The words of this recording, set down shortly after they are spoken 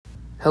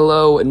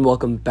Hello and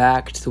welcome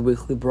back to the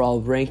Weekly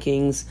Brawl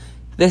Rankings.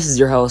 This is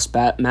your host,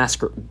 what's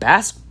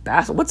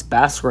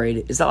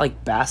Basquarade? Is that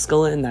like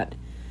Basculin, that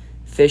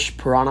fish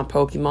piranha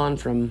Pokemon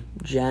from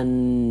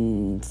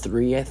Gen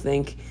 3, I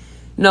think?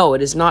 No,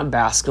 it is not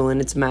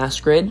Basculin, it's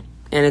Masquerade,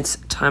 and it's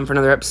time for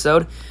another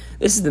episode.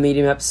 This is the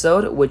medium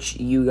episode, which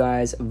you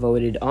guys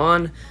voted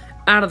on.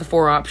 Out of the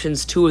 4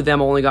 options, 2 of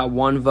them only got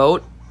 1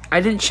 vote.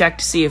 I didn't check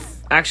to see if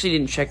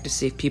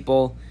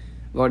people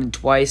voted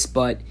twice,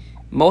 but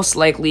most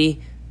likely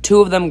 2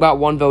 of them got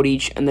 1 vote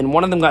each, and then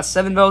one of them got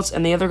 7 votes,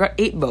 and the other got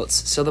 8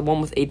 votes. So the one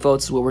with 8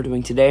 votes is what we're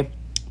doing today.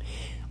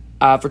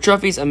 For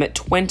trophies, I'm at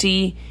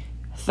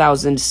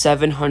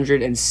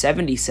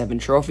 20,777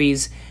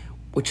 trophies,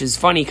 which is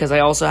funny because I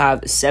also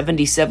have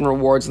 77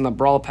 rewards on the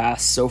Brawl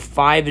Pass, so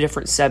 5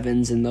 different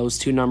 7s in those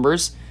 2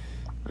 numbers.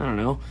 I don't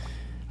know.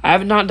 I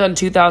have not done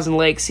 2,000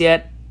 lakes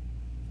yet,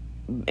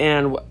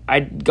 and I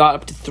got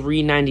up to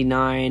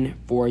 399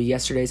 for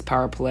yesterday's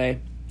power play.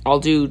 I'll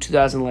do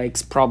 2,000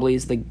 lakes probably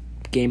is the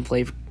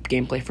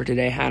gameplay for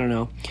today. I don't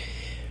know.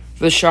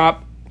 For the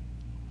shop,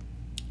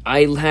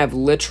 I have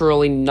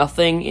literally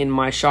nothing in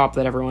my shop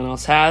that everyone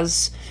else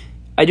has.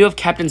 I do have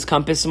Captain's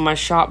Compass in my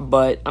shop,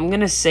 but I'm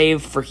going to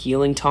save for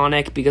Healing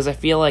Tonic because I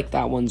feel like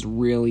that one's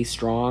really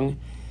strong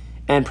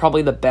and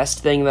probably the best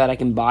thing that I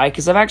can buy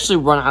because I've actually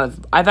run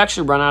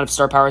out of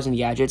star powers and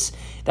gadgets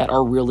that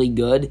are really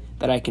good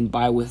that I can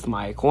buy with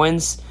my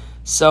coins.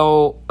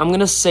 So I'm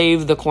going to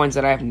save the coins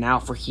that I have now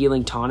for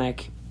Healing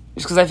Tonic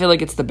just because I feel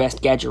like it's the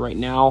best gadget right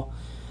now.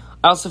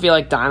 I also feel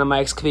like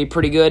Dynamikes could be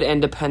pretty good, and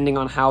depending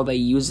on how they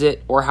use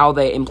it or how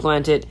they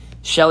implement it,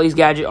 Shelly's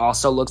gadget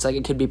also looks like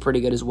it could be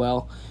pretty good as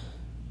well.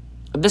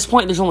 At this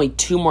point, there's only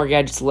 2 more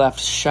gadgets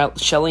left,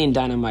 Shelly and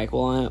Dynamike.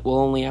 We'll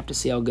only have to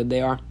see how good they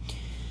are.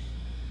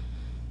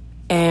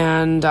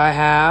 And I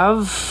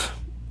have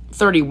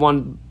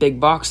 31 big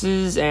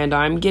boxes, and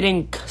I'm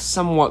getting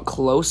somewhat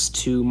close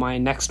to my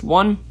next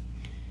one.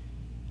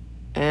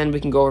 And we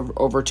can go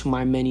over to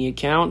my mini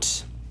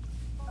account,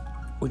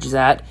 which is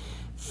at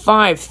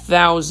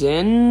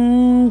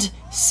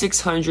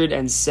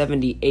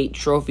 5,678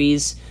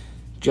 trophies.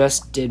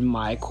 Just did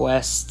my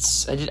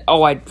quests.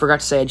 I forgot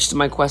to say, I just did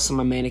my quests on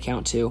my main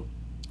account too,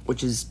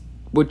 which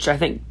I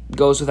think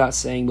goes without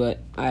saying, but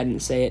I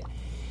didn't say it.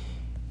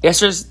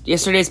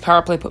 Yesterday's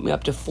power play put me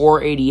up to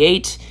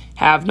 488.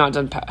 Have not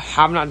done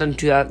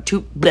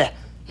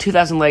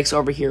 2,000 lakes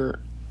over here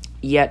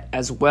yet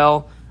as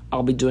well.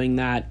 I'll be doing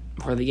that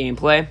for the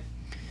gameplay.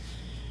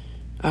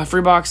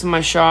 Free box in my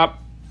shop.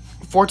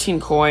 14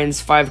 coins,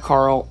 5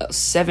 Carl,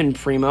 7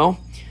 Primo.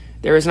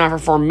 There is an offer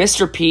for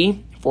Mr.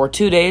 P for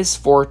 2 days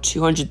for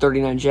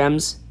 239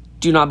 gems.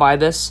 Do not buy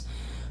this.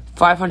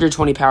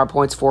 520 power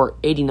points for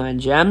 89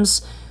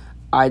 gems.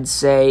 I'd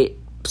say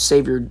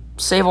save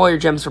all your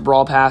gems for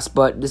Brawl Pass,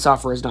 but this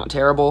offer is not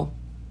terrible.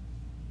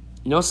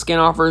 No skin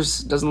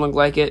offers, doesn't look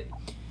like it.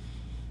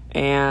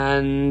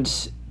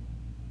 And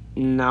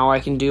now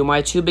I can do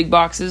my 2 big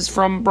boxes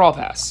from Brawl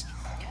Pass.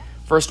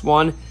 First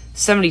one,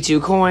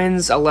 72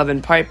 coins,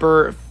 11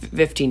 Piper,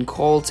 15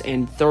 Colt,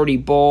 and 30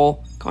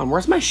 Bull. Come on,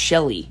 where's my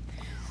Shelly?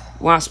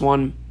 Last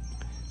one,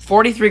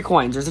 43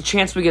 coins. There's a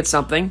chance we get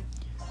something.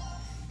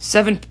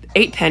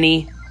 8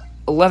 Penny,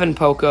 11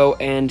 Poco,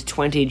 and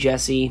 20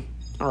 Jessie.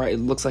 Alright, it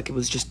looks like it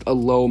was just a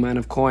low amount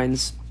of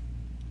coins.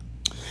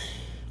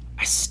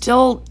 I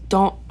still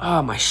don't...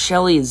 Oh, my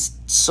Shelly is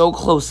so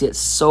close yet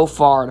so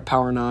far to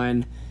Power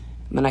 9.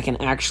 And then I can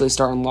actually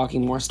start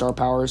unlocking more star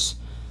powers.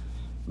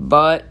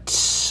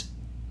 But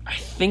I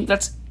think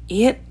that's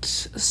it.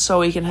 So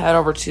we can head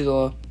over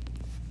to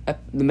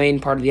the main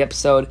part of the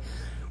episode,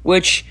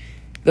 which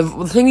the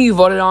thing you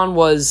voted on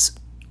was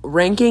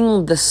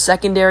ranking the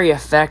secondary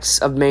effects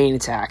of main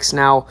attacks.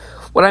 Now,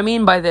 what I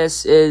mean by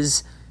this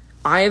is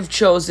I have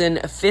chosen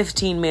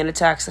 15 main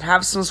attacks that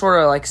have some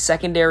sort of like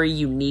secondary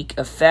unique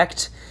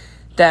effect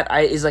that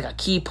is like a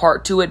key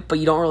part to it, but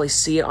you don't really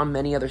see it on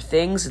many other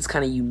things. It's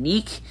kind of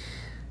unique.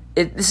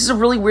 This is a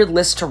really weird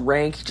list to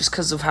rank just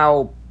because of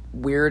how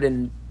weird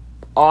and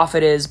off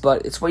it is,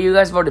 but it's what you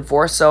guys voted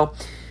for. So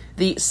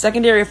the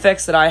secondary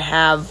effects that I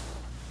have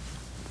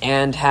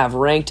and have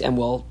ranked and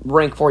will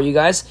rank for you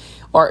guys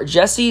are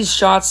Jessie's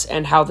shots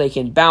and how they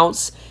can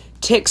bounce,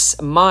 Tick's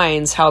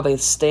mines, how they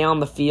stay on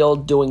the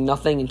field doing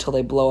nothing until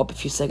they blow up a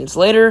few seconds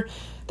later.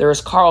 There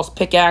is Carl's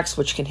pickaxe,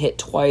 which can hit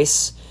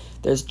twice.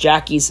 There's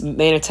Jackie's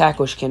main attack,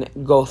 which can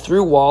go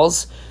through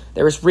walls.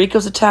 There is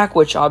Rico's attack,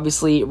 which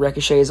obviously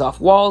ricochets off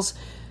walls.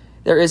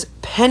 There is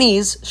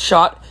Penny's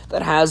shot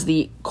that has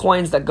the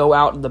coins that go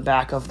out in the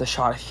back of the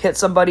shot if you hit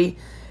somebody.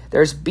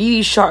 There's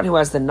BB's shot, who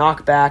has the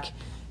knockback.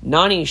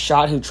 Nani's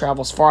shot, who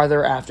travels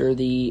farther after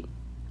the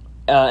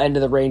end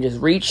of the range is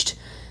reached.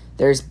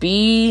 There's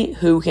B,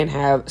 who can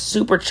have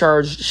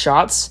supercharged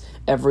shots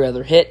every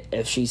other hit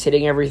if she's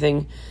hitting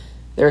everything.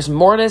 There's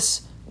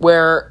Mortis,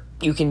 where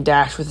you can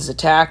dash with his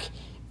attack.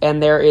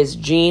 And there is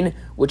Jean,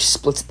 which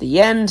splits at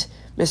the end.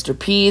 Mr.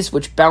 P's,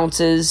 which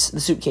bounces. The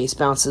suitcase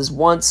bounces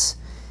once.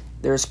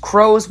 There's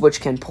Crow's,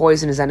 which can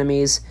poison his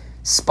enemies.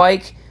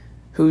 Spike,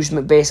 whose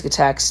basic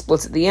attack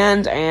splits at the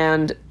end,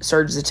 and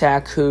Surge's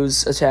attack,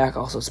 whose attack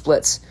also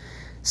splits.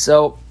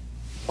 So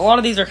a lot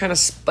of these are kind of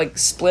like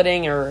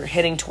splitting or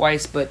hitting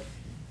twice, but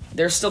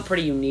they're still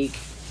pretty unique.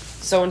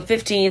 So in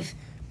 15th,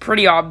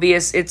 pretty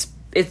obvious, it's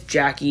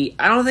Jackie.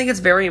 I don't think it's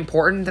very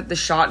important that the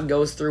shot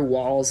goes through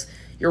walls.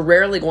 You're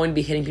rarely going to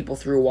be hitting people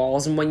through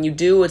walls, and when you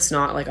do, it's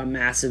not like a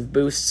massive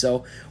boost.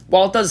 So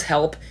while it does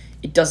help,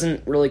 it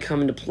doesn't really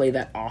come into play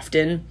that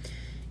often.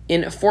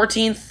 In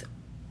 14th,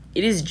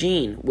 it is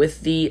Jean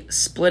with the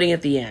splitting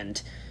at the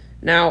end.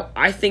 Now,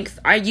 I think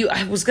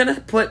I was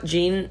gonna put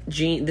Jean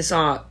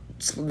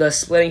the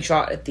splitting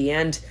shot at the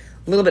end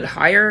a little bit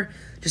higher,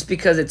 just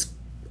because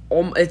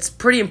it's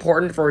pretty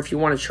important for if you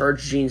want to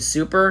charge Jean's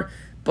super,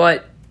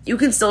 but you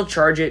can still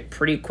charge it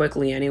pretty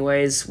quickly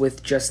anyways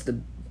with just the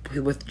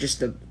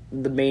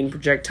main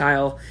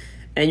projectile,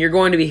 and you're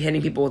going to be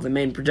hitting people with the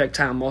main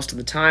projectile most of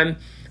the time.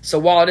 So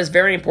while it is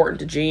very important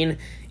to Jean,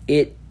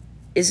 it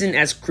isn't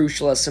as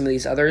crucial as some of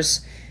these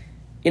others.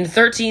 In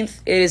 13th,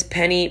 it is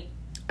Penny.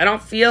 I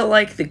don't feel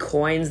like the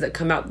coins that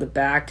come out the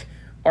back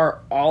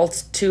are all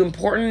too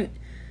important,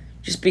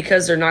 just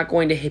because they're not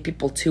going to hit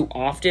people too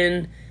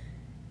often.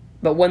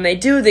 But when they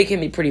do, they can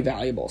be pretty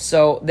valuable.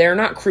 So they're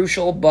not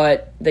crucial,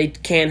 but they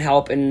can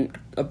help in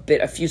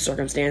a few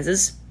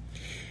circumstances.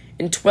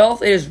 In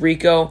 12th, it is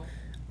Rico.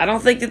 I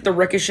don't think that the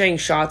ricocheting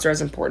shots are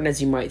as important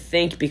as you might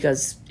think,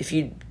 because if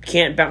you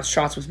can't bounce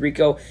shots with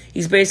Rico,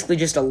 he's basically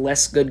just a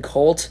less good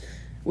Colt,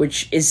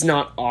 which is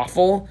not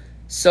awful.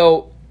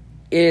 So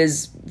it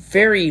is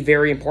very,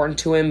 very important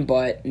to him,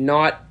 but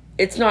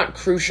it's not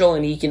crucial,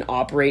 and he can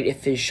operate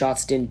if his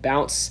shots didn't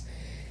bounce.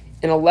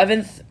 In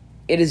 11th,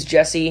 it is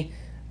Jesse.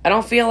 I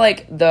don't feel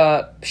like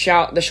the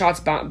shots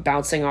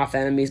bouncing off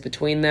enemies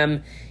between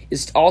them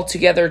is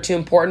altogether too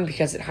important,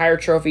 because at higher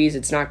trophies,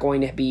 it's not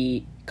going to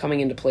be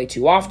coming into play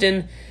too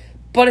often.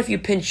 But if you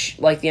pinch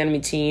like the enemy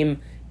team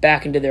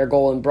back into their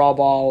goal in Brawl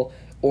Ball,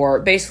 or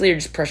basically you're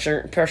just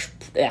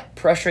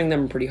pressuring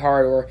them pretty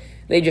hard, or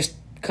they just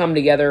come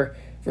together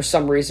for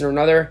some reason or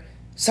another,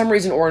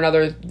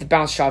 the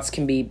bounce shots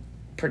can be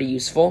pretty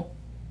useful.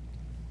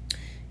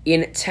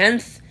 In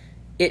 10th,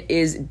 it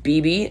is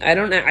BB.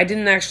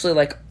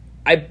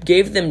 I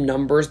gave them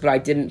numbers, but I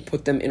didn't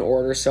put them in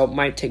order, so it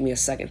might take me a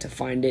second to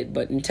find it.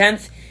 But in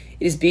 10th,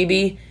 it is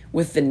BB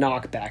with the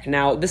knockback.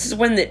 Now, this is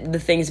when the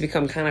things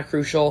become kind of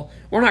crucial.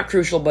 Well, not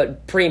crucial,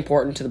 but pretty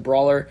important to the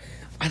brawler.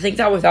 I think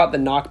that without the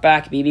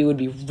knockback, BB would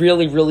be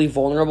really, really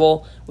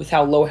vulnerable with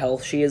how low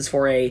health she is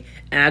for a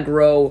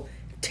aggro,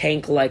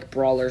 tank-like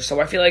brawler. So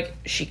I feel like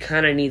she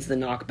kind of needs the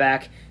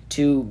knockback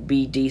to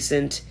be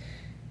decent,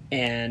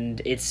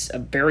 and it's a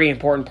very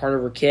important part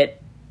of her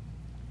kit.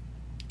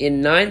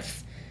 In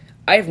 9th,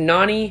 I have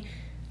Nani.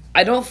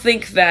 I don't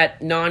think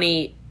that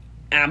Nani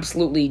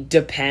absolutely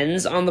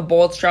depends on the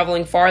bullets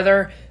traveling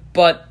farther,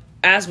 but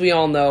as we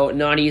all know,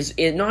 Nani is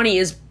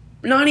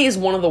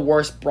one of the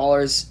worst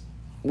brawlers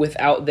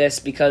without this,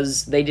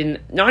 because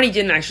Nani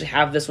didn't actually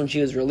have this when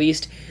she was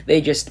released.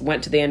 They just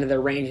went to the end of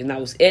their range and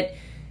that was it.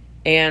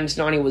 And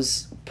Nani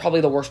was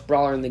probably the worst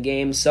brawler in the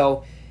game.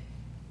 So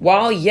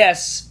while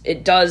yes,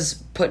 it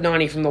does put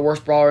Nani from the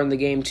worst brawler in the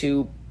game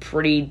to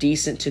pretty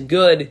decent to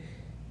good,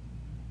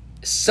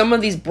 some of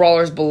these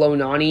brawlers below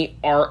Nani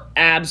are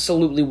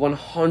absolutely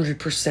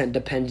 100%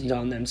 dependent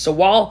on them. So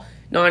while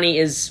Nani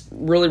is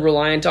really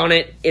reliant on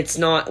it, it's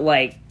not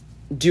like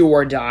do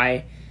or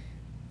die.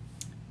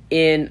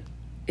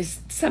 Does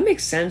that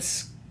make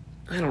sense?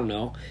 I don't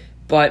know.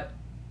 But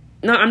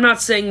I'm not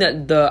saying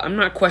that I'm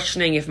not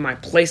questioning if my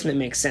placement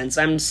makes sense.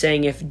 I'm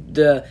saying if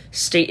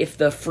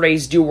the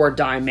phrase do or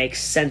die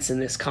makes sense in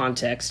this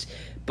context.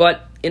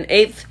 But in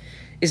 8th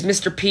is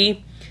Mr.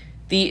 P.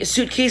 The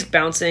suitcase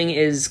bouncing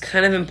is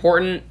kind of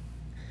important.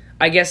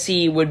 I guess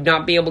he would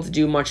not be able to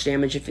do much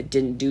damage if it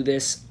didn't do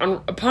this.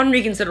 Upon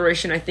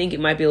reconsideration, I think it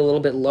might be a little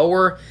bit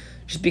lower,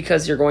 just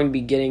because you're going to be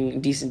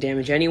getting decent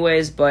damage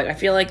anyways, but I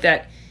feel like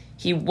that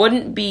he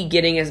wouldn't be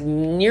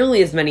getting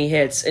nearly as many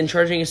hits and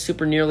charging his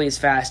super nearly as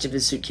fast if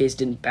his suitcase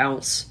didn't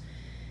bounce.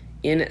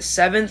 In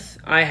 7th,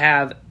 I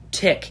have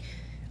Tick.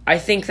 I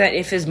think that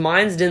if his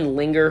mines didn't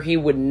linger, he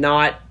would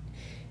not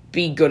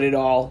be good at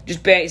all,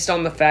 just based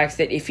on the fact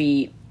that if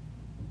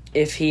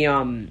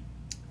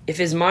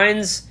his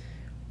mines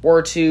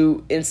were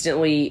to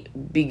instantly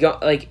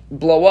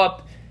blow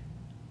up,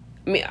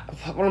 I mean,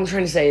 what I'm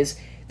trying to say is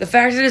the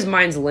fact that his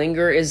mines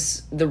linger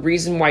is the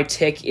reason why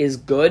Tick is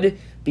good,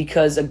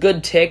 because a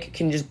good Tick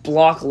can just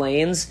block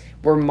lanes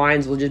where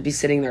mines will just be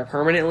sitting there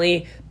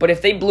permanently. But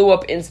if they blew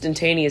up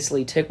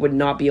instantaneously, Tick would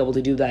not be able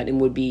to do that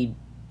and would be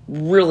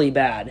really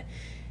bad.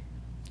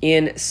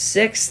 In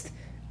 6th,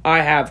 I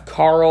have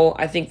Carl.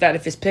 I think that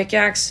if his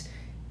pickaxe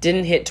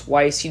didn't hit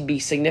twice, he'd be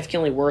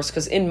significantly worse,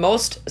 because in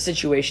most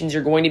situations,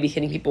 you're going to be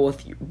hitting people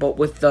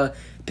with the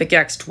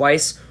pickaxe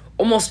twice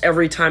almost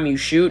every time you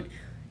shoot,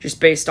 just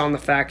based on the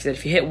fact that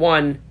if you hit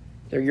one,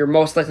 you're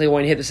most likely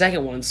going to hit the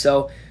second one.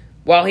 So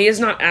while he is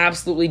not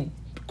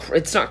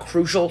it's not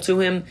crucial to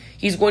him,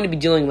 he's going to be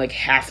dealing like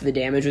half the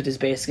damage with his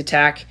basic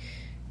attack.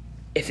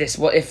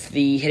 If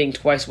the hitting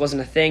twice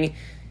wasn't a thing,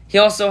 He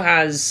also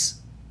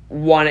has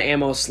 1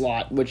 ammo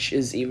slot, which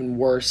is even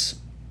worse.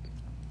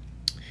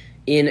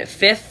 In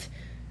 5th,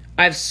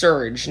 I have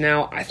Surge.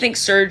 Now, I think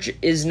Surge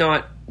is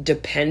not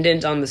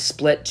dependent on the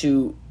split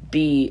to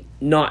be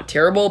not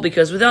terrible,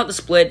 because without the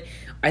split,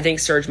 I think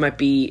Surge might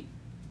be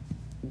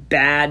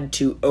bad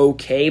to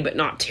okay, but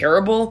not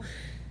terrible.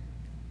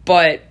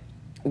 But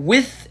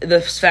with the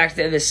fact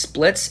that this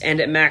splits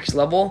and at max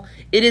level,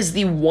 it is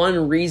the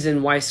one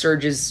reason why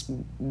Surge is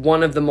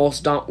one of the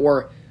most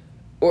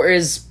or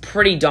is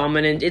pretty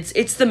dominant.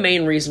 It's the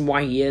main reason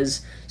why he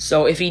is.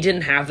 So if he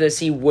didn't have this,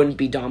 he wouldn't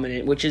be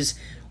dominant, which is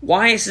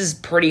why this is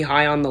pretty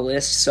high on the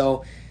list.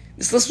 So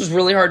this list was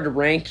really hard to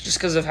rank just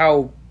because of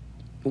how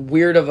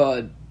weird of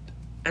a...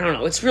 I don't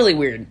know, it's really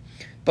weird.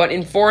 But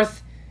in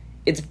 4th,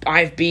 I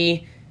have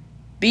B.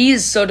 B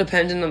is so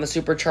dependent on the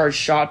supercharged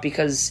shot,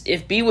 because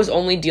if B was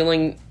only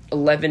dealing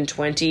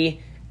 11-20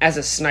 as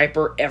a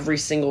sniper every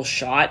single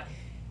shot,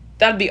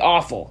 that'd be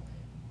awful.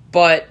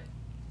 But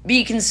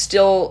B can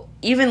still,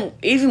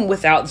 even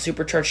without the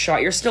supercharged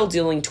shot, you're still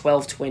dealing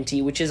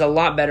 12-20, which is a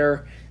lot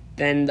better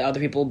than the other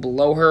people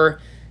below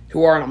her,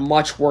 who are in a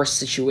much worse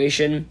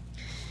situation.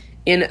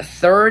 In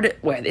 3rd,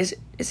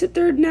 is it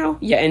 3rd now?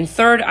 Yeah, in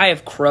 3rd, I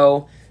have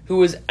Crow,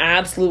 who is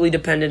absolutely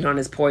dependent on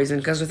his poison,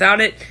 because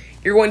without it,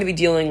 you're going to be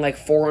dealing like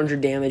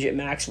 400 damage at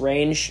max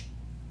range,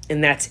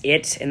 and that's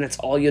it, and that's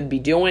all you'd be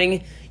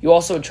doing. You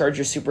also charge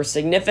your super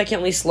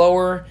significantly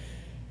slower,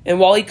 and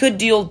while he could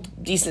deal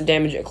decent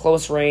damage at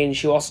close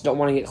range, you also don't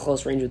want to get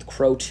close range with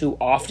Crow too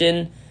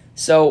often.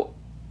 So,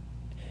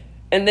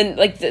 and then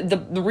like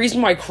the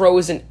reason why Crow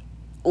isn't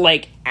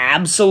like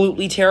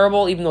absolutely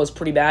terrible, even though it's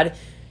pretty bad,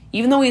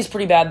 even though he's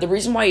pretty bad, the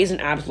reason why he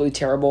isn't absolutely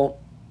terrible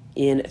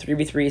in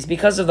 3v3 is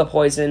because of the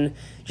poison,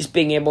 just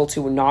being able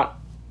to not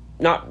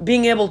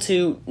being able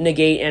to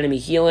negate enemy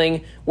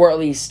healing, or at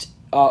least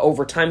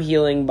overtime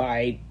healing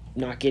by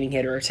not getting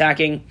hit or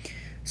attacking.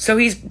 So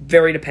he's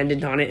very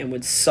dependent on it and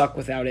would suck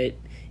without it.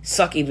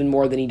 Suck even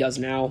more than he does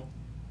now.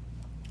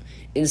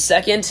 In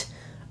 2nd,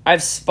 I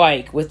have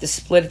Spike with the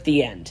split at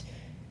the end.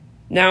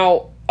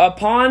 Now,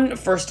 upon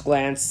first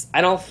glance,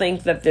 I don't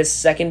think that this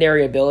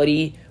secondary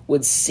ability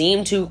would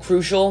seem too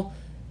crucial,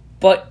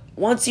 but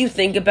once you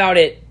think about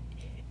it,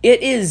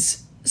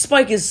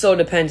 Spike is so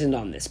dependent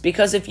on this,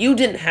 because if you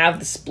didn't have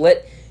the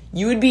split,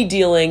 you would be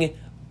dealing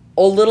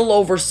a little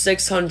over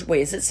 600...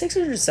 Wait, is it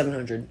 600 or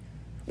 700?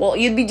 Well,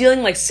 you'd be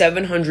dealing like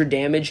 700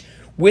 damage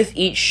with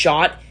each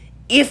shot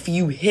if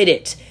you hit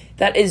it.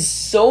 That is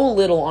so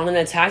little on an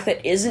attack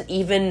that isn't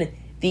even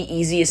the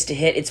easiest to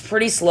hit. It's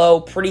pretty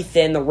slow, pretty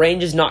thin, the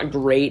range is not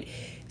great.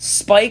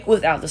 Spike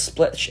without the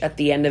split at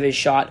the end of his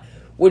shot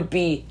would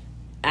be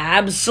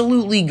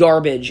absolutely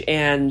garbage,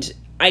 and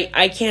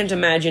I can't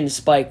imagine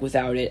Spike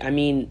without it. I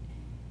mean,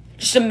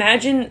 just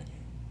imagine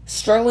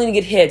struggling to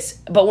get hits,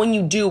 but when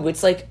you do,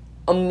 it's like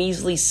a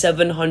measly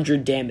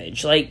 700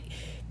 damage. Like,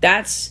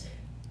 that's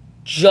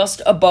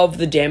just above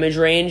the damage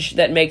range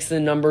that makes the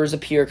numbers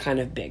appear kind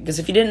of big. Because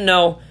if you didn't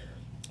know,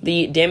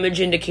 the damage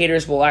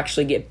indicators will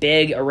actually get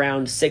big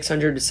around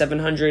 600 to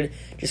 700,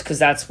 just because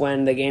that's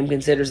when the game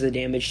considers the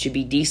damage to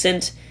be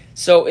decent.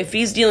 So if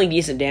he's dealing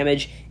decent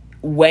damage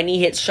when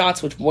he hits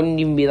shots, which wouldn't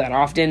even be that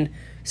often,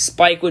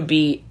 Spike would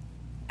be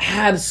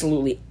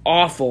absolutely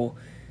awful.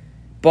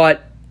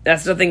 But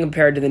that's nothing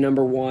compared to the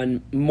number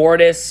 1,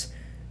 Mortis.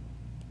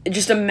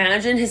 Just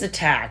imagine his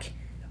attack,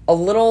 a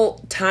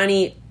little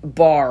tiny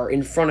bar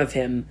in front of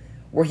him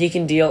where he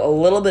can deal a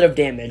little bit of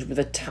damage with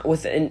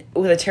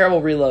a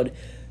terrible reload.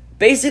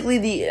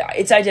 Basically,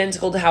 it's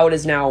identical to how it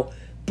is now,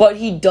 but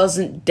he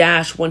doesn't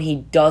dash when he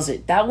does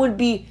it. That would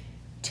be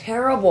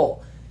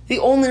terrible. The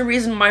only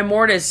reason my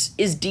Mortis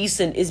is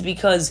decent is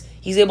because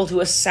he's able to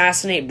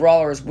assassinate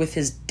brawlers with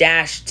his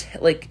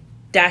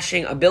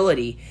dashing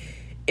ability.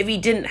 If he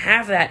didn't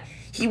have that,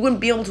 he wouldn't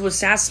be able to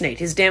assassinate.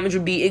 His damage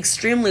would be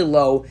extremely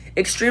low,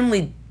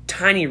 extremely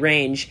tiny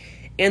range,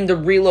 and the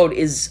reload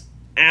is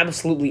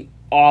absolutely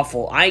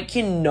awful. I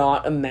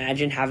cannot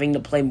imagine having to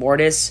play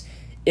Mortis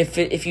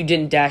if you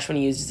didn't dash when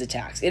he uses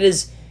attacks. It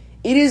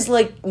is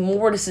like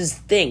Mortis's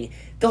thing.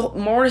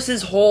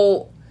 Mortis's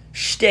whole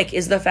shtick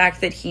is the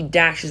fact that he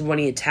dashes when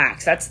he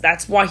attacks.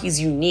 That's why he's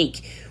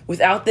unique.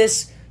 Without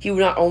this, he would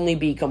not only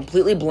be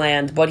completely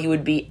bland, but he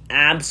would be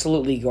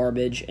absolutely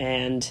garbage,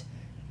 and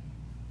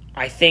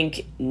I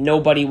think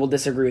nobody will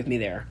disagree with me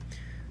there.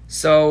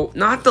 So,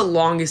 not the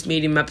longest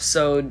medium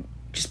episode,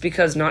 just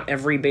because not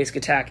every basic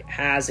attack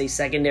has a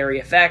secondary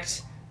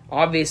effect,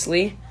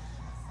 obviously.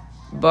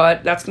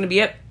 But that's going to be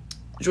it.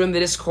 Join the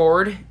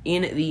Discord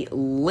in the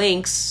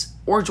links,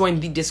 or join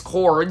the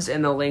Discords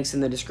and the links in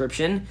the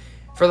description.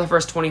 For the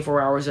first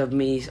 24 hours of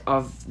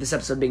this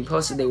episode being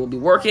posted, they will be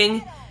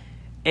working.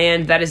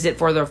 And that is it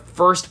for the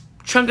first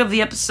chunk of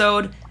the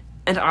episode,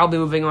 and I'll be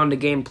moving on to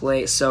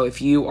gameplay. So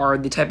if you are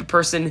the type of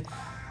person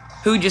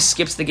who just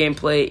skips the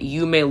gameplay,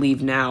 you may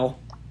leave now.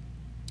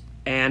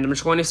 And I'm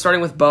just going to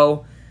starting with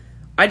Bo.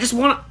 I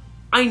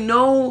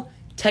know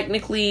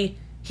technically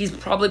he's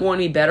probably going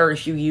to be better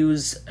if you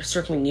use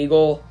Circling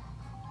Eagle.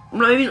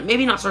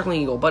 Maybe not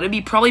Circling Eagle, but it'd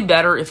be probably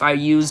better if I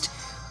used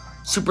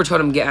Super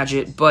Totem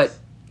Gadget, but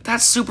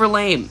that's super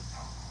lame.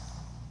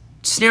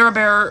 Snare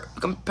Bear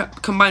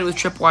combined with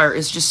Tripwire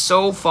is just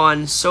so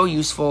fun, so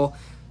useful.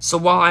 So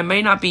while I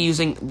may not be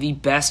using the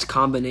best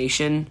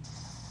combination,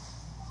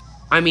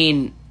 I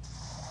mean,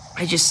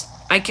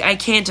 I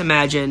can't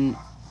imagine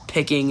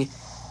picking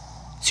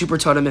Super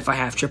Totem if I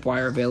have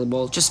Tripwire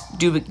available. Just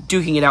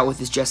duking it out with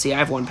this Jessie. I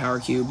have 1 Power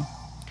Cube.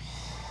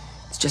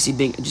 It's Jessie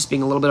being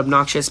a little bit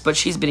obnoxious, but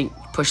she's being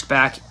pushed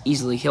back,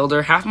 easily killed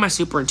her. Half of my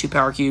Super and 2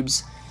 Power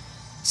Cubes.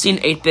 Seen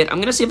 8-Bit. I'm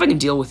gonna see if I can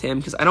deal with him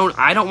because I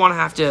don't want to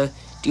have to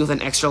deal with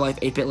an Extra Life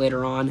 8-Bit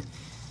later on.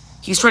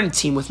 He's trying to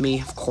team with me,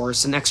 of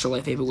course. An Extra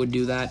Life 8-Bit would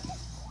do that.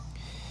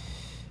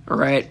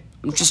 Alright.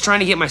 I'm just trying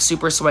to get my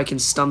Super so I can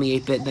stun the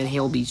 8-Bit, then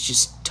he'll be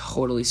just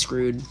totally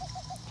screwed.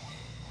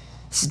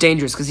 This is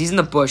dangerous because he's in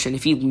the bush, and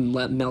if he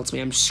melts me,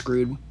 I'm just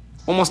screwed.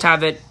 Almost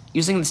have it.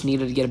 Using this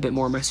Nita to get a bit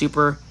more of my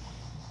Super.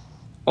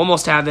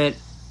 Almost have it.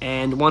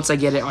 And once I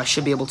get it, I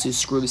should be able to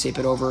screw this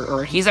 8-Bit over.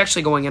 Or he's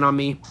actually going in on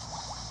me.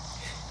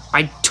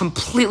 I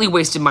completely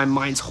wasted my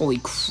mines. Holy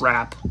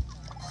crap.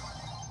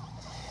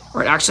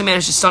 Alright, actually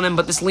managed to stun him,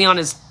 but this Leon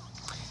is...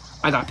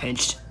 I got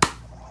pinched.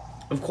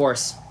 Of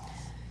course.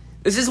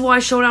 This is why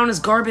Showdown is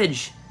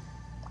garbage.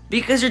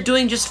 Because you're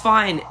doing just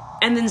fine.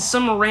 And then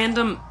some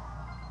random...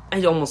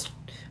 I almost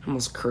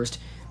cursed.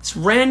 This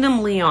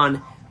random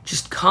Leon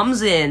just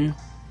comes in...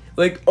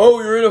 Like,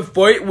 oh, you're in a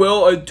fight?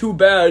 Well, too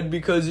bad,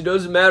 because it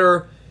doesn't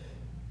matter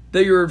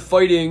that you're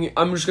fighting.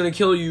 I'm just gonna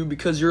kill you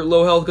because you're at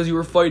low health because you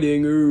were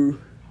fighting. Ooh.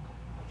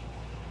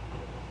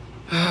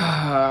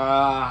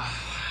 I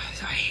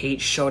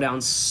hate Showdown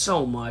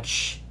so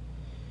much.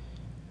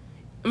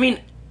 I mean,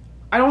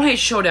 I don't hate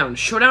Showdown.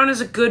 Showdown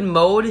is a good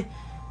mode,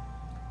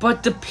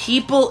 but the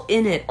people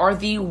in it are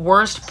the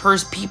worst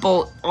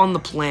people on the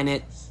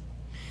planet.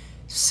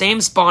 Same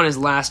spawn as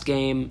last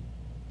game,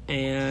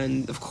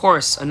 and of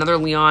course, another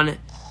Leon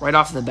right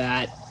off the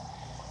bat.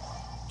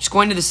 Just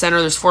going to the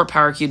center, there's 4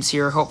 Power Cubes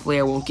here. Hopefully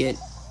I won't get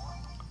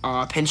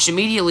pinched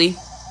immediately.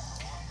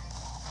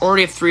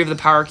 Already have 3 of the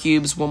Power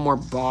Cubes, 1 more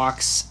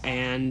box,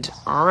 and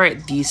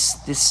alright,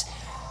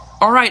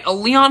 alright, a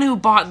Leon who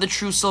bought the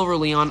True Silver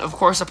Leon. Of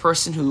course, a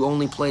person who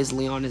only plays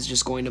Leon is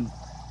just going to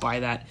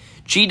buy that.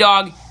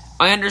 G-Dog,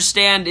 I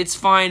understand, it's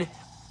fine.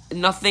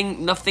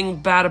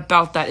 Nothing bad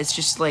about that. It's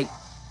just like,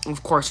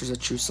 of course there's a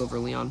True Silver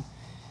Leon.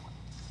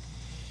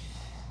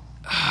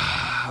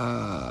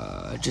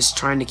 Just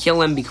trying to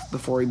kill him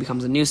before he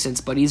becomes a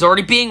nuisance, but he's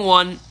already being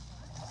one.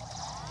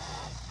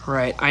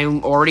 Alright,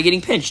 I'm already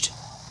getting pinched.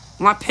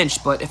 Not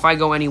pinched, but if I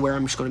go anywhere,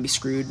 I'm just going to be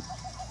screwed.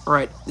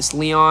 Alright, this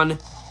Leon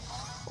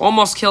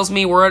almost kills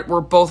me.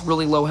 We're both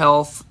really low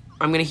health.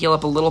 I'm going to heal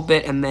up a little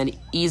bit, and then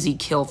easy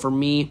kill for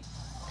me.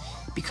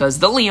 Because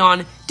the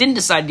Leon didn't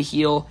decide to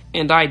heal,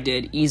 and I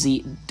did.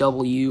 Easy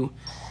W.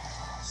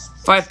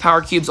 5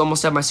 Power Cubes,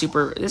 almost have my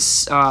Super.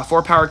 This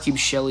 4 Power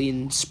Cubes, Shelly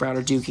and Sprout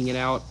are duking it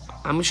out.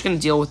 I'm just going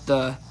to deal with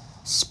the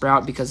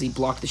Sprout because he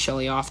blocked the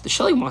Shelly off. The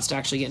Shelly wants to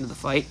actually get into the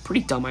fight.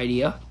 Pretty dumb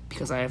idea,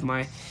 because I have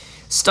my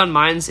stun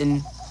mines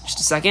in just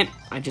a second.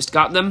 I just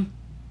got them.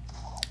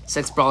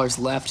 6 brawlers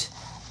left.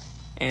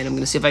 And I'm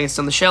going to see if I can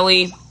stun the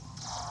Shelly.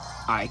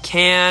 I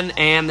can,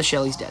 and the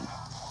Shelly's dead.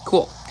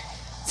 Cool.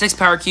 6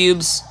 Power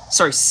Cubes.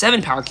 Sorry,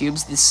 7 Power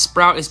Cubes. This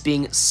Sprout is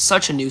being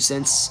such a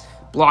nuisance.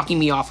 Blocking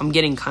me off. I'm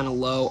getting kind of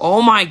low.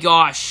 Oh my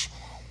gosh.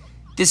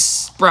 This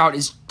Sprout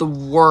is the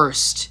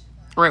worst.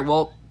 Alright,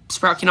 well,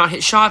 Sprout cannot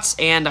hit shots,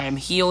 and I am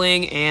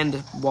healing,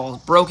 and wall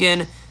is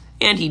broken,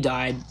 and he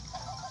died.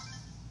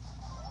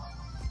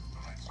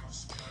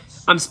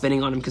 I'm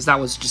spinning on him because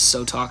that was just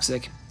so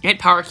toxic. 8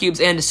 Power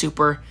Cubes and a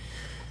Super.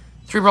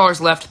 3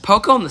 brawlers left.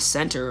 Poco in the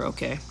center.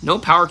 Okay. No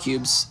Power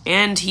Cubes.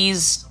 And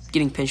he's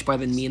getting pinched by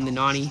me and the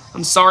Nani.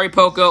 I'm sorry,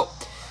 Poco.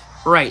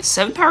 Right.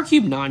 7 Power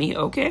Cube Nani.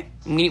 Okay.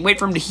 I'm going to wait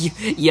for him to...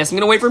 Yes, I'm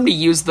going to wait for him to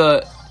use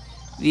the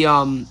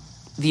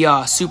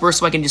Super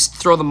so I can just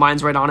throw the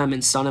mines right on him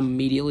and stun him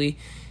immediately.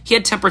 He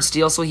had Tempered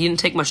Steel, so he didn't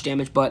take much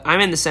damage, but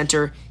I'm in the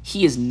center.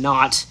 He is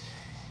not.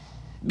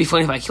 It'd be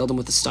funny if I killed him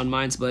with the stun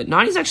mines, but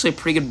Nani's actually a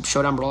pretty good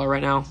Showdown brawler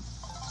right now.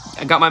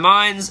 I got my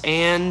mines,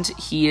 and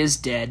he is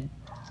dead.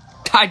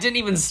 I didn't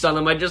even stun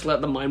him. I just let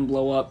the mine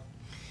blow up.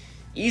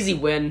 Easy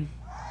win.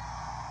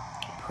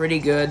 Pretty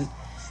good.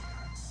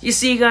 You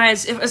see,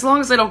 guys, as long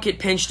as I don't get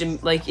pinched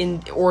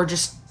or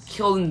just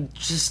killed in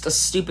just a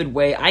stupid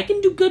way, I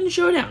can do good in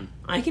Showdown.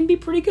 I can be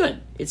pretty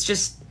good. It's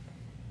just...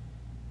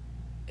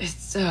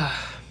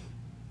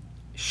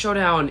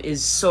 Showdown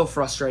is so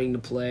frustrating to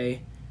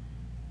play.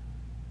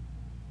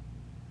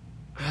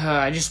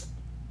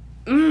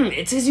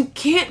 It says you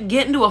can't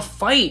get into a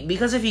fight,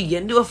 because if you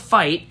get into a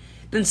fight,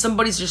 then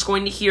somebody's just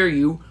going to hear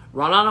you,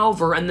 run on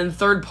over, and then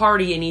third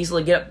party and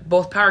easily get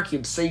both Power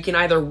Cubes. So you can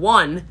either,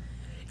 1,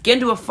 get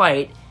into a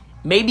fight,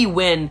 maybe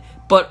win,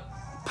 but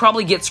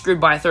probably get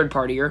screwed by a third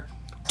partier.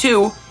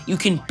 2, you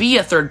can be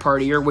a third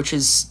partier, which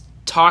is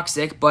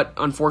toxic, but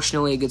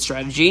unfortunately a good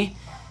strategy.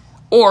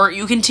 Or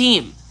you can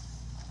team.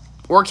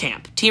 Or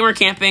camp. Team or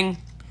camping,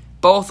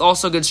 both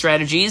also good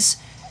strategies.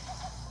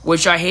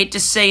 which I hate to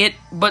say it,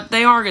 but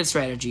they are good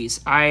strategies.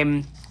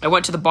 I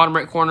went to the bottom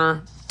right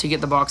corner to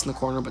get the box in the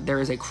corner, but there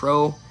is a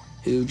crow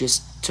who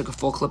just took a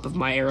full clip of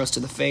my arrows to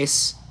the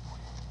face.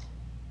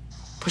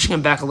 Pushing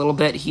him back a little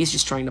bit. He's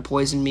just trying to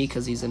poison me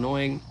because he's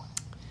annoying.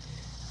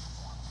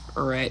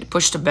 Alright,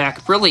 pushed him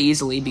back really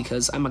easily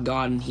because I'm a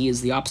god and he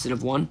is the opposite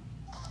of one.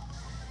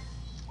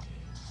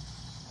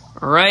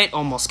 Alright,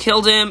 almost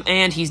killed him,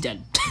 and he's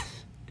dead.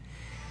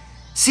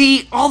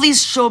 See, all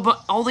these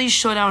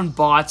showdown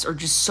bots are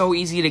just so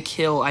easy to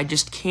kill. I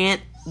just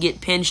can't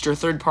get pinched or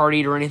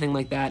third-partied or anything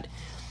like that.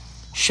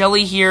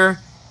 Shelly here.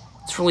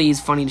 It's really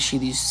funny to see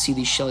these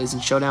Shellys in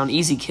showdown.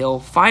 Easy kill.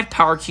 5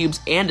 power cubes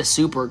and a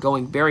super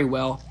going very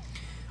well.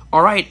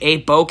 Alright, a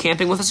bow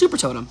camping with a super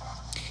totem.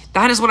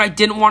 That is what I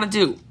didn't want to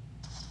do.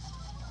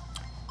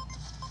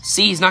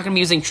 See, he's not going to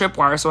be using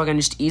tripwire, so I can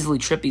just easily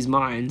trip these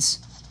mines.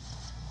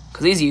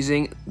 Because he's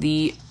using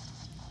the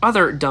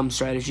other dumb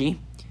strategy.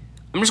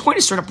 I'm just going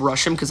to straight up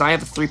rush him because I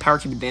have a 3 power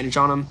cube advantage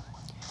on him.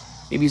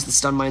 Maybe use the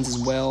stun mines as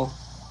well.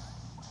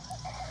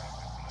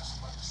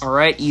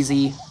 Alright,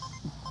 easy.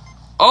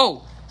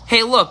 Oh!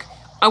 Hey, look!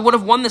 I would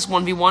have won this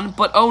 1v1,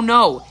 but oh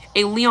no!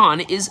 A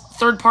Leon is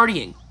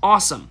third-partying.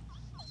 Awesome.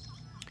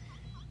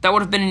 That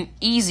would have been an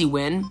easy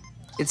win.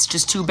 It's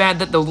just too bad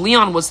that the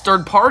Leon was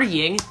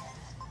third-partying.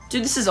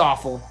 Dude, this is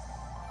awful.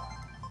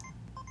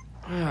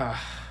 5th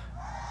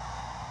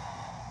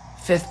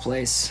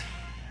place.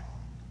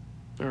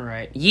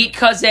 Alright. Yeet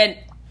cousin!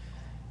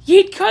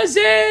 Yeet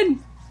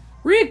cousin!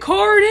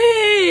 Recording!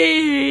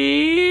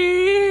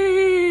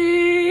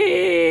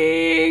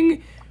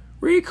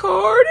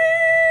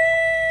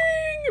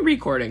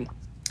 Recording.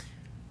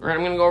 Alright,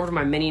 I'm gonna go over to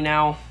my mini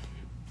now.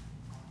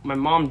 My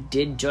mom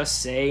did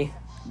just say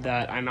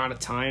that I'm out of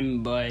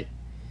time, but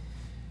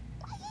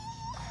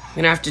I'm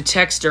gonna have to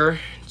text her,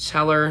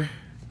 tell her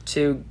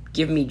to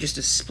give me just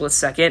a split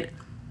second.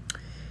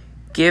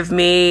 Give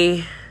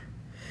me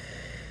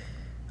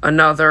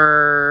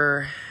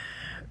another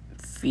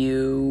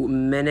few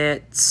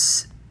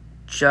minutes.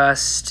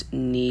 Just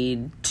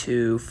need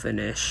to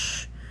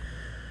finish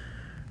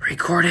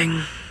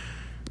recording.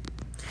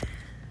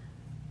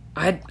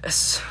 I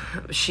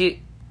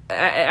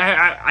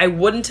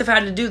wouldn't have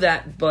had to do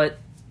that, but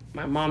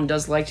my mom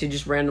does like to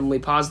just randomly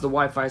pause the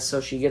Wi-Fi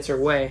so she gets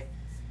her way.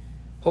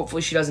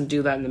 Hopefully she doesn't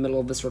do that in the middle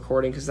of this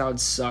recording, because that would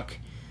suck.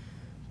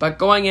 But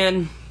going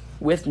in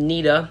with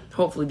Nita,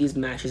 hopefully these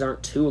matches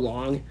aren't too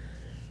long.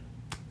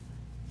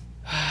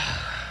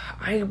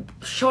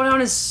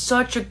 Showdown is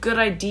such a good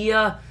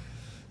idea,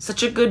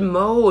 such a good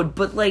mode,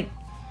 but like,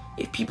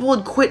 if people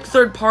would quit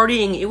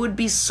third-partying, it would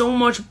be so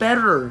much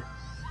better.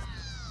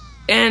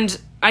 And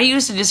I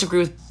used to disagree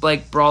with,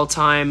 like, Brawl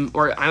Time,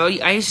 or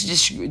I used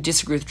to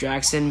disagree with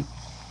Jackson.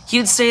 He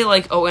would say,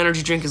 like, oh,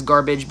 energy drink is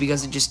garbage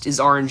because it just is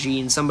RNG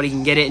and somebody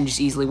can get it and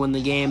just easily win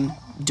the game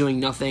doing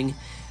nothing.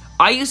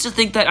 I used to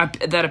think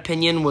that that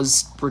opinion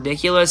was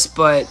ridiculous,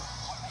 but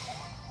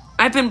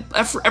I've been,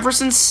 ever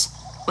since,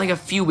 like, a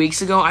few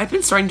weeks ago, I've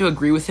been starting to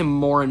agree with him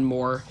more and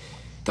more.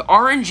 The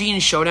RNG in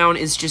Showdown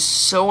is just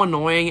so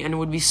annoying, and it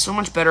would be so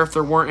much better if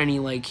there weren't any,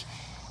 like,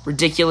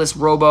 ridiculous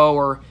robo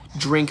or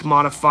drink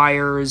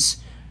modifiers,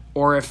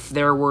 or if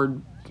there were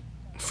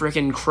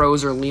frickin'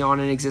 crows or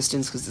Leon in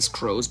existence, because this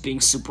crow's being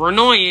super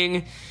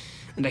annoying,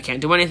 and I can't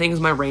do anything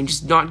because my range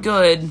is not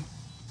good.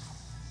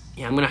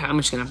 Yeah, I'm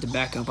just gonna have to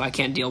back up. I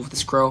can't deal with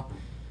this crow.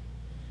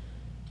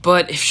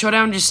 But if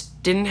Showdown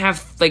just didn't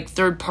have, like,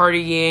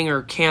 third-partying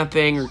or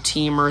camping or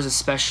teamers,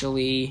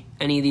 especially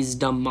any of these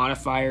dumb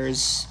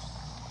modifiers,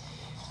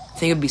 I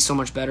think it'd be so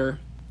much better.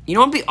 You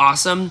know what would be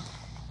awesome?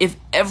 If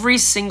every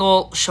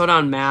single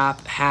Showdown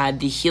map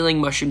had the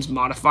Healing Mushrooms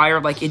modifier,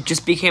 like, it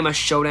just became a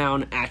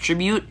Showdown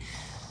attribute,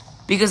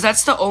 because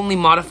that's the only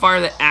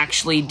modifier that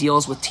actually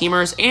deals with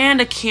teamers,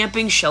 and a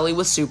camping Shelly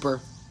with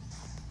super.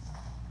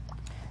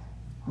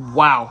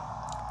 Wow.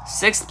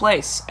 6th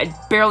place. I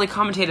barely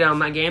commentated on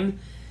that game,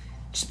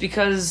 just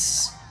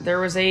because there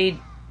was a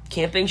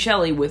camping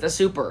Shelly with a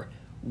super.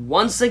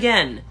 Once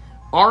again,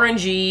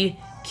 RNG,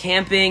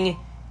 camping,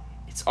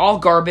 it's all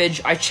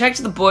garbage. I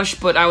checked the bush,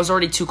 but I was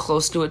already too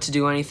close to it to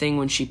do anything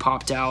when she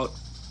popped out.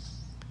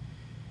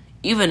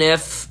 Even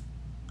if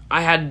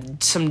I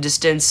had some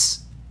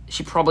distance,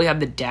 she probably had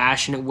the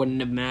dash and it wouldn't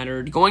have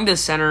mattered. Going to the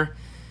center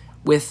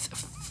with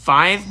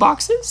 5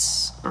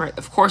 boxes? Alright,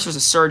 of course there's a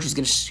Surge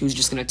who's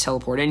just going to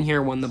teleport in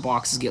here when the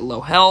boxes get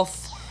low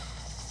health.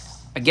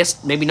 I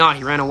guess maybe not,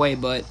 he ran away,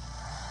 but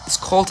this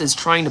Colt is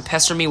trying to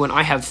pester me when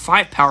I have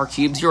 5 power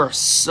cubes. You are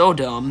so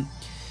dumb.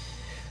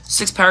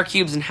 6 power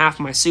cubes and half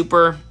my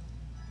super.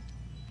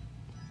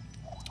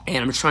 And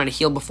I'm just trying to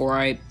heal before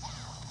I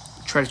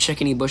try to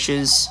check any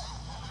bushes.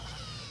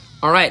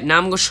 Alright, now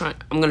I'm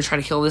gonna try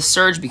to kill this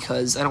Surge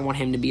because I don't want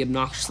him to be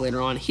obnoxious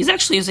later on. He's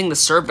actually using the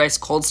Surge Dice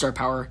Cold Star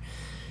power.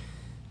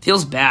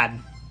 Feels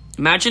bad.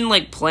 Imagine,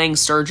 like, playing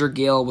Surge or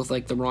Gale with,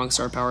 like, the wrong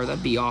star power.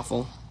 That'd be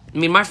awful. I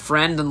mean, my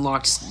friend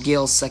unlocked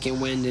Gale's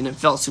second wind, and it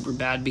felt super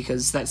bad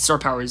because that star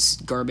power is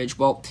garbage.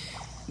 Well,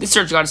 This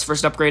Surge got his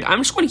first upgrade. I'm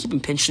just going to keep him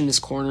pinched in this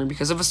corner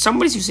because if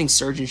somebody's using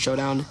Surge in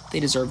Showdown,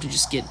 they deserve to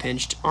just get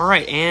pinched.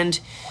 Alright, and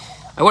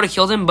I would have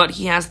killed him, but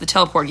he has the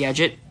teleport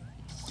gadget,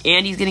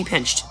 and he's getting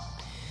pinched.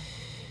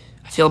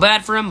 I feel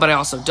bad for him, but I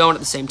also don't at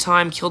the same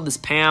time. Killed this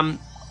Pam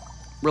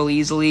really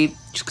easily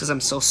just because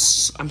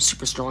I'm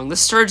super strong.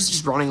 This Surge is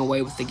just running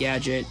away with the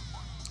gadget.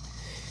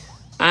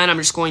 And I'm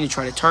just going to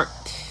try to target.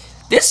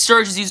 This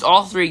Surge has used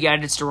all 3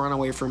 gadgets to run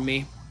away from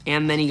me.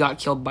 And then he got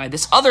killed by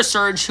this other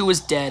Surge who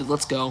was dead.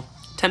 Let's go.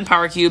 10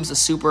 power cubes, a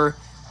super.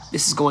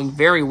 This is going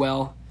very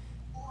well.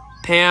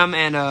 Pam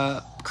and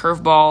a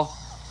curveball.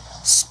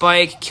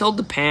 Spike killed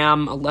the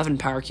Pam. 11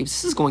 power cubes.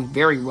 This is going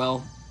very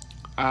well.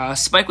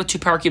 Spike with 2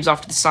 power cubes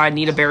off to the side.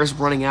 Nita Bear is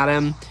running at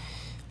him.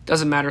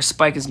 Doesn't matter.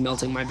 Spike is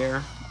melting my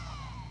bear.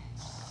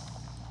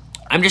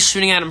 I'm just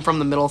shooting at him from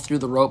the middle through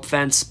the rope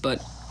fence,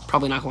 but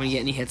probably not going to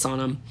get any hits on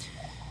him.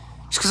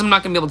 Just because I'm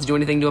not going to be able to do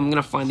anything to him, I'm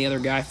going to find the other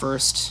guy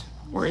first.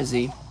 Where is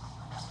he?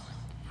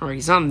 Alright,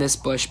 he's on this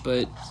bush,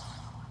 but...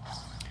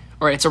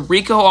 Alright, it's a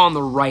Rico on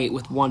the right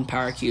with 1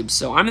 power cube.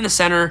 So I'm in the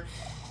center.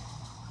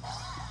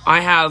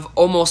 I have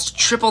almost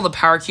triple the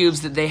power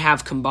cubes that they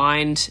have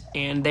combined,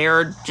 and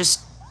they're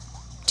just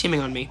teaming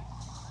on me.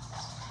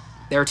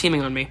 They're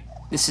teaming on me.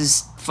 This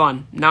is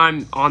fun. Now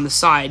I'm on the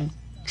side,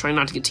 trying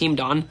not to get teamed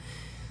on.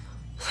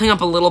 Hang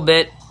up a little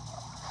bit.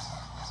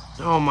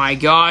 Oh my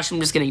gosh, I'm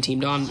just getting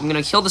teamed on. I'm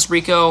going to kill this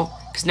Rico,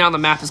 because now the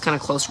map is kind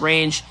of close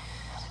range.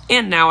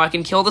 And now I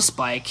can kill the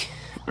Spike.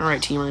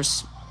 Alright,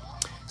 teamers.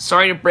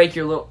 Sorry to break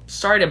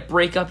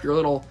up your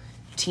little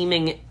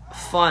teaming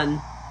fun,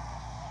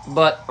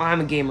 but I'm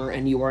a gamer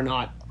and you are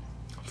not.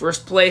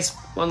 First place,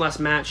 one last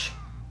match.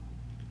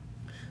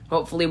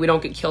 Hopefully we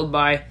don't get killed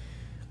by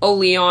a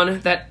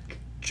Leon that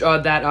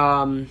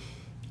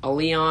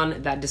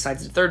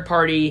decides to third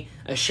party,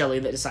 a Shelly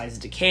that decides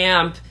to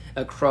camp,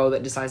 a Crow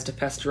that decides to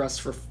pester us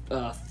for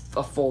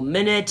a full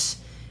minute,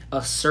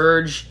 a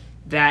Surge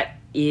that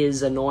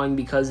is annoying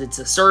because it's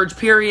a Surge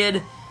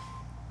period.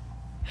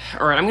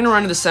 Alright, I'm going to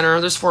run to the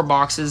center. There's 4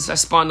 boxes. I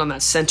spawned on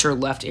that center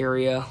left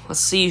area. Let's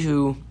see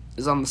who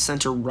is on the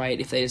center right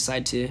if they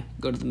decide to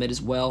go to the mid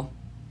as well.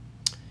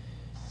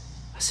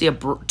 I see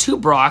 2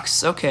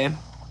 Brocks. Okay.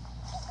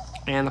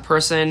 And the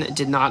person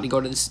did not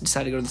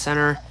decide to go to the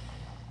center.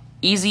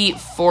 Easy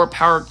 4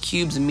 power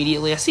cubes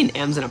immediately. I see an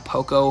Ems and a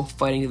Poco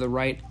fighting to the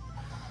right.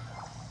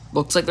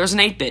 Looks like there's an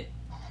 8-bit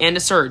and a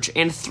Surge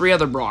and 3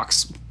 other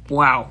Brocks.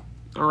 Wow.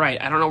 Alright,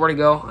 I don't know where to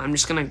go. I'm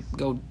just going to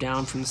go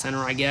down from the center,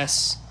 I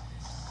guess.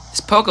 This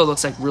Poco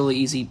looks like really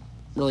easy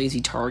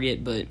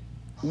target, but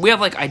we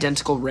have like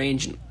identical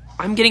range. And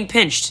I'm getting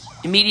pinched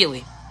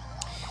immediately.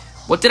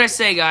 What did I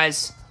say,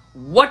 guys?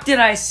 What did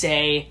I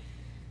say?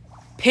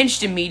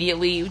 Pinched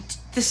immediately.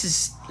 This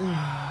is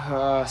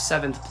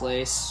 7th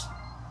place.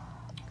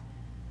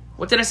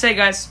 What did I say,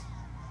 guys?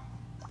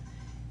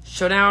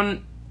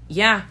 Showdown,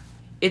 yeah.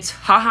 It's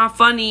haha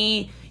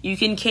funny. You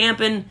can camp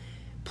and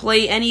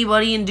play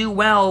anybody and do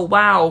well.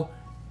 Wow.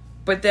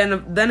 But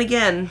then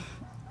again,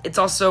 it's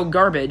also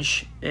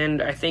garbage,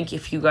 and I think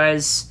if you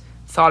guys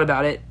thought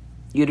about it,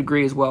 you'd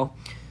agree as well.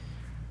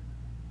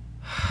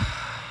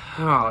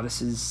 Oh,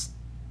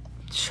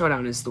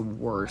 Showdown is the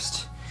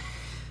worst.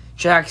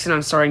 Jackson,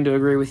 I'm starting to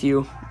agree with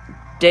you.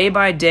 Day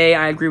by day,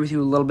 I agree with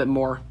you a little bit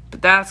more.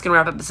 But that's going to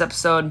wrap up this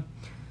episode.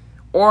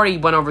 Already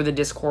went over the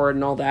Discord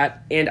and all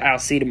that, and I'll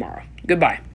see you tomorrow. Goodbye.